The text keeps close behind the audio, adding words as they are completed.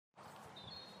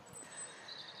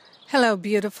Hello,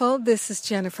 beautiful. This is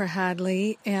Jennifer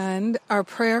Hadley, and our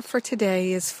prayer for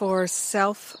today is for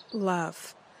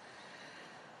self-love.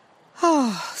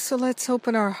 So let's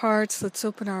open our hearts, let's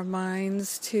open our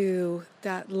minds to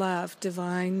that love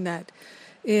divine that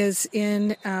is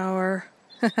in our,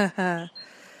 it's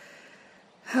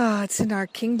in our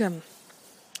kingdom.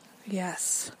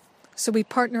 Yes. So we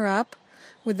partner up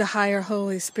with the higher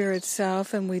Holy Spirit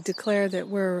self, and we declare that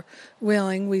we're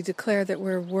willing, we declare that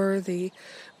we're worthy,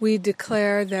 we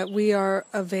declare that we are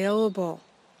available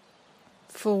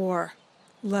for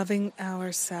loving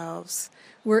ourselves.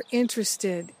 We're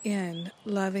interested in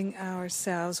loving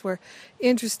ourselves. We're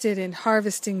interested in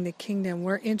harvesting the kingdom.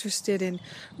 We're interested in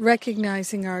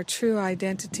recognizing our true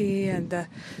identity and the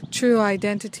true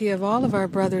identity of all of our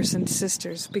brothers and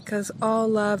sisters, because all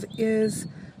love is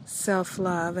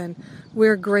self-love, and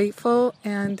we're grateful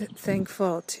and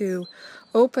thankful to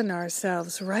open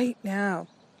ourselves right now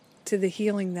to the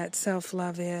healing that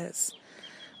self-love is.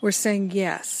 We're saying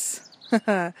yes.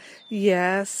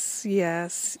 Yes,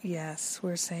 yes, yes.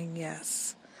 We're saying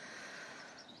yes.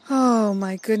 Oh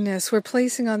my goodness. We're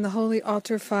placing on the holy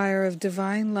altar fire of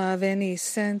divine love any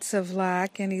sense of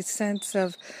lack, any sense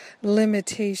of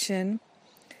limitation.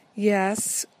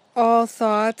 Yes, all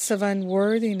thoughts of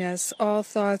unworthiness, all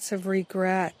thoughts of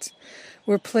regret.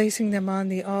 We're placing them on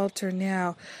the altar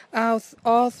now.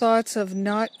 All thoughts of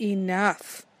not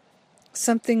enough.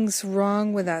 Something's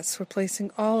wrong with us. We're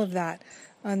placing all of that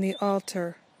on the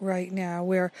altar right now.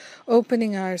 We're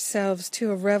opening ourselves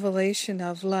to a revelation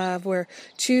of love. We're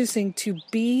choosing to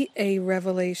be a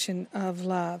revelation of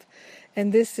love.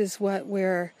 And this is what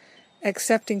we're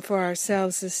accepting for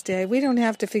ourselves this day. We don't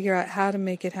have to figure out how to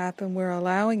make it happen. We're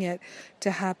allowing it to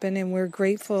happen, and we're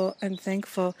grateful and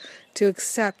thankful to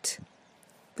accept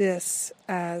this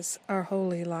as our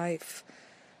holy life.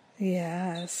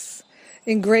 Yes.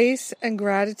 In grace and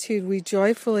gratitude, we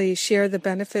joyfully share the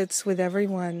benefits with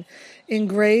everyone. In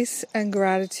grace and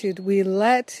gratitude, we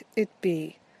let it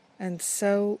be, and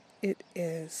so it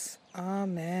is.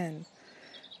 Amen.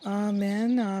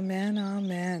 Amen, amen,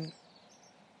 amen.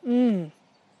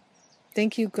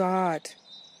 Thank you, God.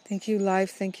 Thank you,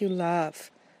 life. Thank you, love.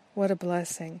 What a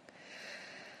blessing.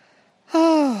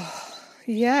 Oh,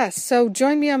 yes. So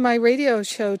join me on my radio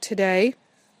show today,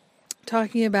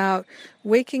 talking about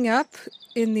waking up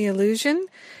in the illusion.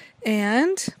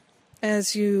 And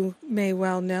as you may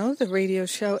well know, the radio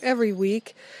show every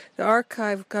week, the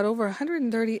archive got over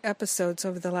 130 episodes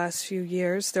over the last few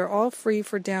years. They're all free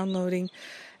for downloading.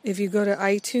 If you go to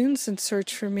iTunes and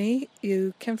search for me,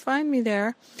 you can find me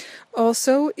there.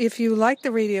 Also, if you like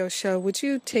the radio show, would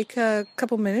you take a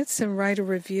couple minutes and write a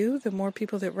review? The more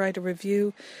people that write a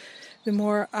review, the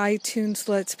more iTunes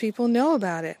lets people know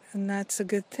about it. And that's a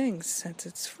good thing since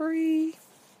it's free.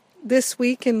 This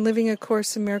week in Living A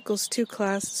Course in Miracles, 2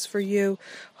 classes for you.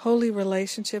 Holy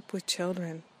Relationship with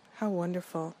Children. How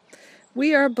wonderful.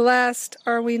 We are blessed,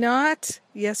 are we not?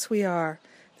 Yes, we are.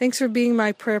 Thanks for being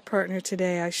my prayer partner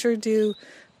today. I sure do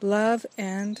love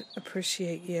and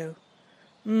appreciate you.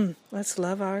 Let's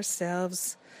love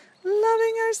ourselves.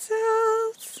 Loving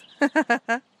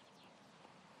ourselves.